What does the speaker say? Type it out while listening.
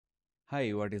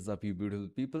Hi, what is up, you beautiful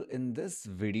people? In this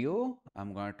video,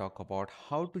 I'm going to talk about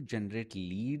how to generate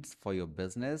leads for your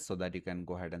business so that you can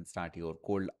go ahead and start your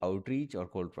cold outreach or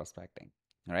cold prospecting.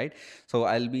 All right. So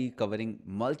I'll be covering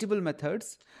multiple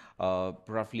methods,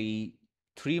 roughly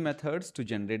three methods to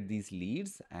generate these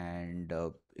leads, and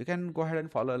you can go ahead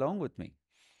and follow along with me.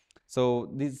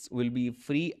 So these will be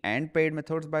free and paid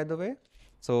methods, by the way.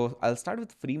 So I'll start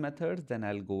with free methods, then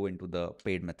I'll go into the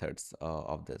paid methods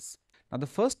of this. Now, the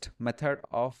first method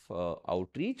of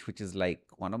outreach, which is like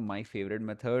one of my favorite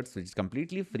methods, which is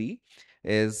completely free,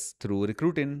 is through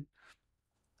recruitin.net.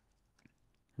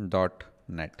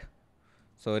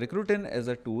 So Recruitin is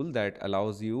a tool that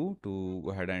allows you to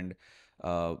go ahead and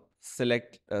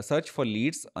search for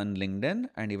leads on LinkedIn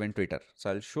and even Twitter. So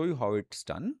I'll show you how it's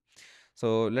done.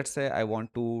 So let's say I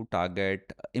want to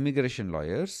target immigration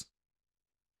lawyers,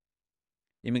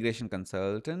 immigration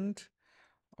consultant,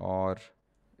 or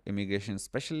immigration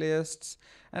specialists,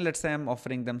 and let's say I'm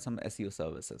offering them some SEO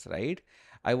services, right?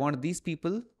 I want these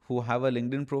people who have a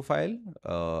LinkedIn profile,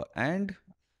 and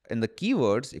in the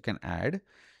keywords you can add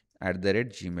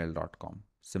 @gmail.com.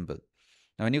 Simple.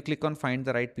 Now, when you click on find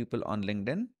the right people on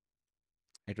LinkedIn,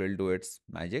 it will do its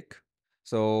magic.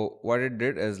 So what it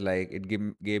did is like it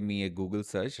gave me a Google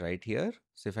search right here.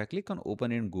 So if I click on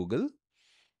open in Google,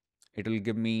 it will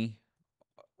give me,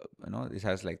 this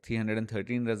has like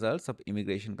 313 results of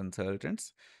immigration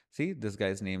consultants. See, this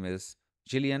guy's name is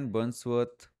Jillian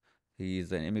Burnsworth. He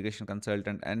is an immigration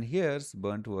consultant, and here's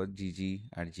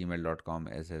burntworthgg@gmail.com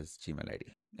as his Gmail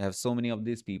ID. I have so many of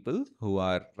these people who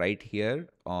are right here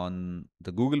on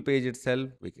the Google page itself.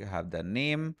 We have their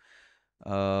name,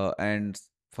 and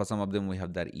for some of them, we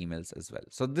have their emails as well.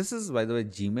 So this is, by the way,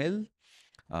 Gmail.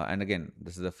 And again,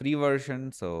 this is a free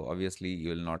version, so obviously you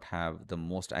will not have the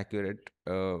most accurate,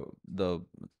 the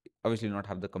obviously not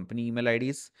have the company email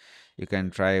IDs. You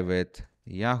can try with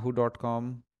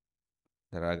yahoo.com.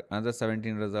 There are another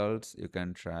 17 results. You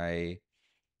can try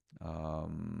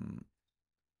um,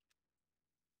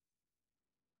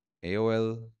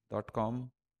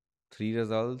 AOL.com, three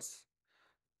results.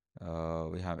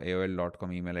 We have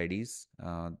AOL.com email IDs.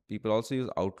 People also use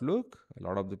Outlook. A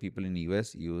lot of the people in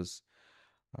US use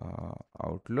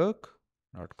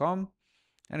Outlook.com.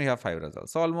 And we have 5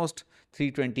 results. So almost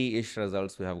 320-ish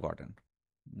results we have gotten.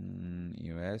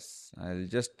 US. I'll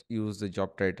just use the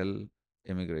job title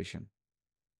immigration.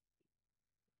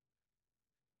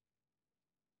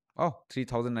 Oh,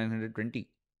 3,920.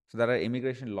 So there are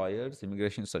immigration lawyers,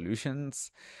 immigration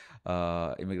solutions,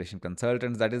 immigration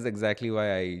consultants. That is exactly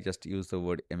why I just use the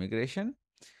word immigration.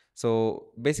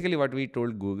 So basically what we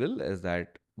told Google is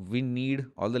that we need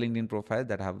all the LinkedIn profiles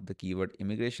that have the keyword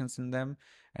immigrations in them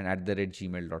and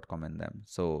 @gmail.com in them.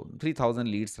 So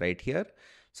 3,000 leads right here.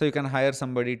 So you can hire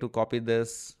somebody to copy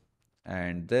this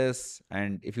and this.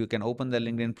 And if you can open the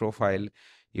LinkedIn profile,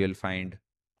 you will find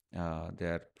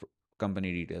their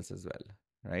company details as well,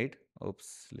 right?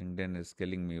 Oops, LinkedIn is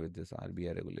killing me with this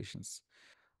RBI regulations.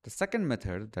 The second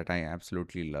method that I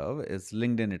absolutely love is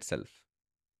LinkedIn itself,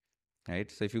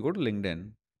 right? So if you go to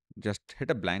LinkedIn, just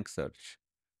hit a blank search,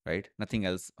 right? Nothing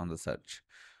else on the search.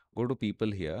 Go to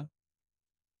people here.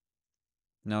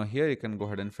 Now here you can go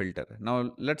ahead and filter.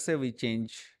 Now let's say we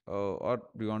change, or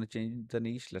do you want to change the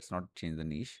niche? Let's not change the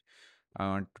niche. I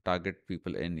want to target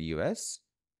people in US,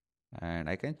 and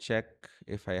I can check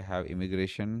if I have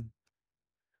immigration.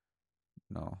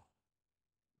 No,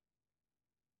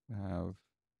 I have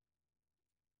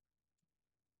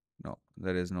no.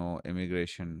 There is no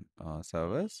immigration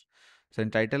service. So in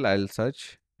title, I'll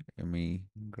search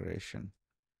immigration,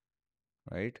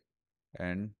 right?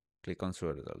 And click on show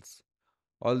results.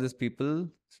 All these people,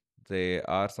 they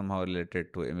are somehow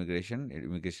related to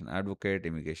immigration advocate,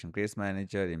 immigration case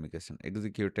manager, immigration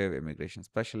executive, immigration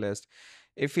specialist.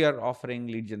 If we are offering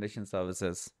lead generation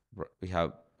services, we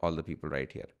have all the people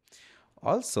right here.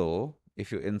 Also,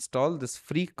 if you install this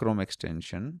free Chrome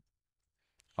extension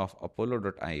of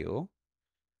apollo.io,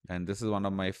 and this is one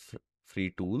of my free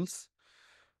tools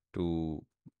to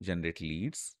generate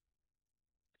leads.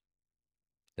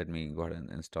 Let me go ahead and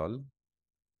install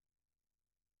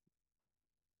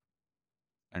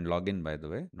and log in, by the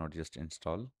way, not just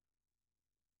install.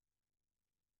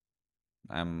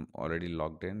 I'm already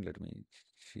logged in. Let me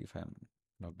see if I'm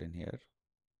logged in here.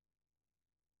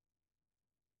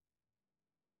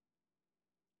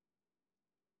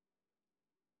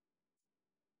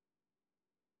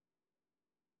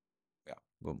 Yeah,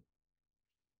 boom.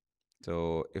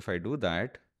 So if I do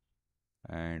that,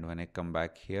 and when I come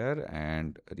back here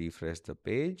and refresh the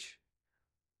page,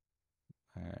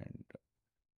 and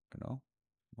you know,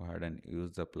 go ahead and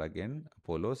use the plugin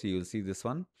Apollo. So you'll see this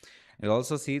one. You'll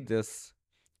also see this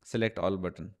select all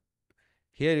button.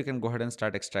 Here you can go ahead and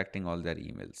start extracting all their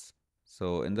emails.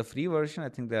 So in the free version, I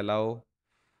think they allow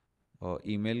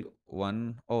email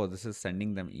one. Oh, this is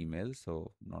sending them email,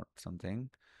 so not something.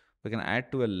 We can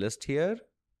add to a list here.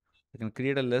 We can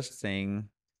create a list saying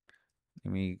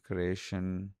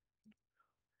immigration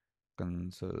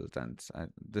consultants.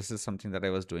 This is something that I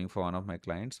was doing for one of my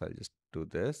clients. So I'll just do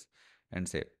this and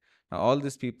save. Now all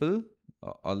these people,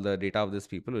 all the data of these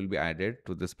people will be added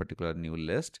to this particular new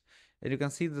list. And you can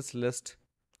see this list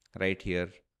right here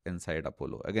inside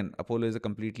Apollo. Again, Apollo is a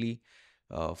completely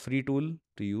free tool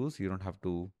to use. You don't have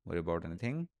to worry about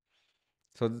anything.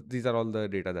 So these are all the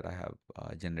data that I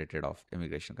have generated of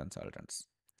immigration consultants,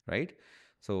 right?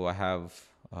 So I have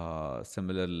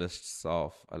similar lists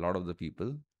of a lot of the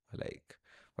people, like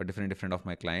for different of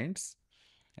my clients,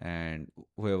 and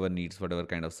whoever needs whatever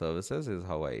kind of services is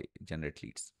how I generate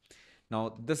leads.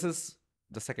 Now this is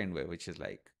the second way, which is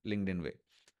like LinkedIn way.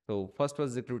 So first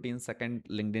was ZipRoutine, second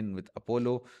LinkedIn with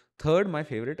Apollo, third my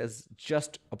favorite is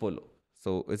just Apollo.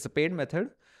 So it's a paid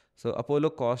method. So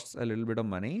Apollo costs a little bit of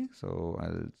money. So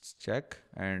I'll check,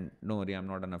 and no worry, I'm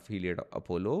not an affiliate of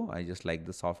Apollo. I just like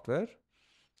the software.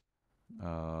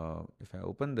 If I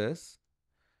open this,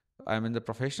 I'm in the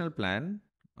professional plan.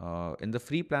 In the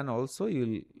free plan also,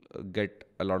 you'll get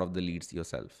a lot of the leads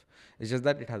yourself. It's just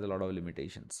that it has a lot of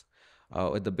limitations.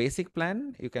 With the basic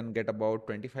plan, you can get about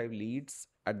 25 leads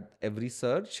at every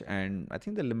search, and I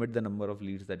think they limit the number of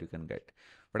leads that you can get.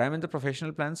 But I'm in the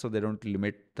professional plan, so they don't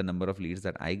limit the number of leads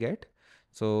that I get.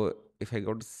 So if I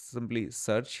go to simply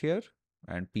search here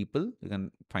and people, you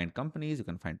can find companies, you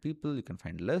can find people, you can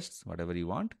find lists, whatever you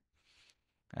want.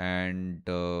 And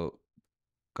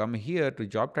come here to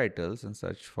job titles and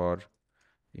search for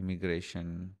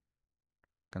immigration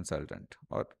consultant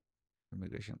or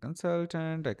immigration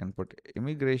consultant. I can put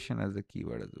immigration as a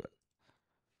keyword as well,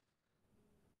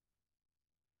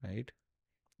 right?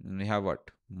 And we have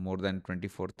what? More than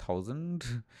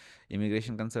 24,000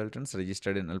 immigration consultants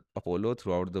registered in Apollo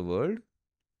throughout the world.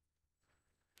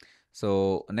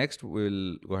 So next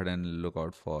we'll go ahead and look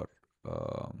out for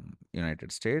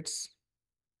United States.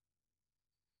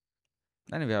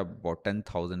 And we have about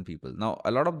 10,000 people. Now,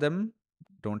 a lot of them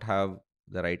don't have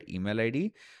the right email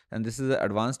ID. And this is the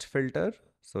advanced filter.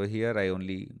 So here I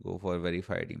only go for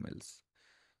verified emails.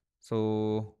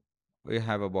 So we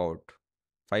have about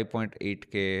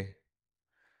 5.8K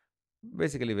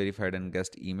basically verified and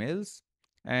guest emails.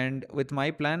 And with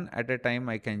my plan at a time,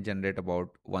 I can generate about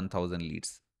 1,000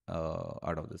 leads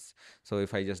out of this. So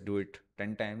if I just do it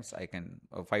 10 times, I can,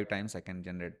 5 times, I can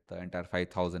generate the entire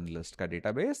 5,000 list ka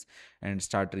database and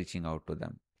start reaching out to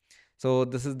them. So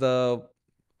this is the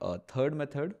third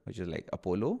method, which is like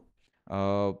Apollo.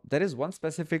 There is one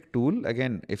specific tool,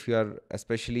 again, if you are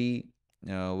especially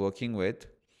working with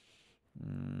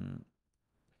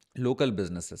local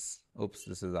businesses. Oops,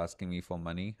 this is asking me for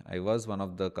money. I was one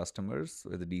of the customers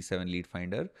with the D7 Lead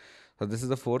Finder. So this is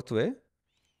the fourth way.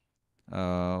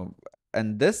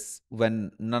 And this,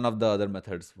 when none of the other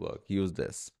methods work, use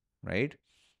this, right?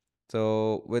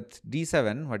 So with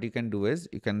D7, what you can do is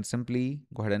you can simply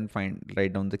go ahead and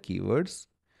write down the keywords,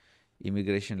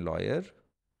 immigration lawyer.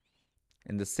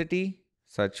 In the city,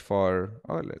 search for,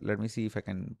 oh, let me see if I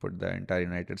can put the entire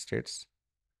United States.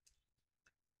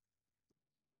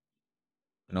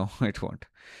 No, it won't.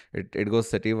 It goes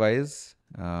city wise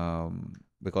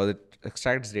because it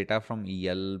extracts data from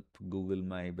Yelp, Google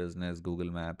My Business,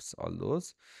 Google Maps, all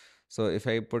those. So if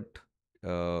I put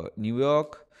New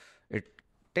York, it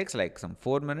takes like some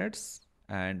 4 minutes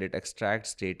and it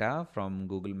extracts data from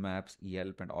Google Maps,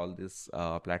 Yelp, and all these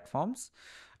platforms,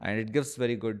 and it gives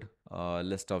very good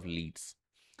list of leads.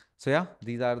 So yeah,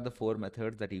 these are the 4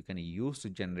 methods that you can use to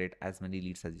generate as many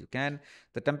leads as you can.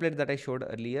 The template that I showed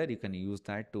earlier, you can use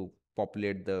that to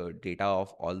populate the data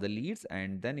of all the leads,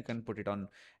 and then you can put it on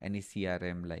any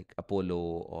CRM like Apollo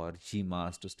or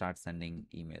Gmail to start sending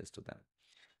emails to them.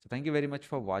 So thank you very much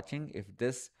for watching. If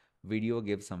this video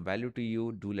gives some value to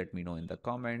you, do let me know in the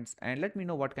comments and let me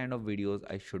know what kind of videos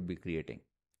I should be creating.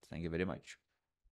 Thank you very much.